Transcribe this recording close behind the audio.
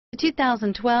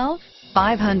2012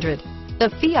 500. The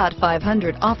Fiat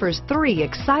 500 offers 3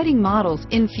 exciting models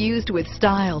infused with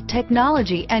style,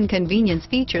 technology, and convenience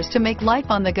features to make life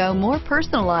on the go more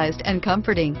personalized and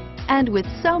comforting. And with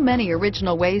so many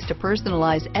original ways to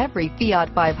personalize every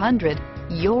Fiat 500,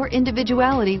 your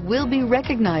individuality will be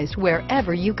recognized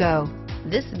wherever you go.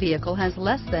 This vehicle has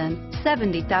less than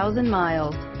 70,000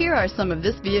 miles. Here are some of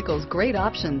this vehicle's great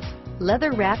options: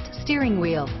 leather-wrapped steering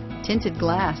wheel, tinted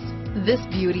glass. This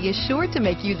beauty is sure to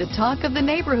make you the talk of the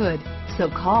neighborhood. So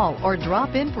call or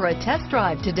drop in for a test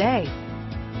drive today.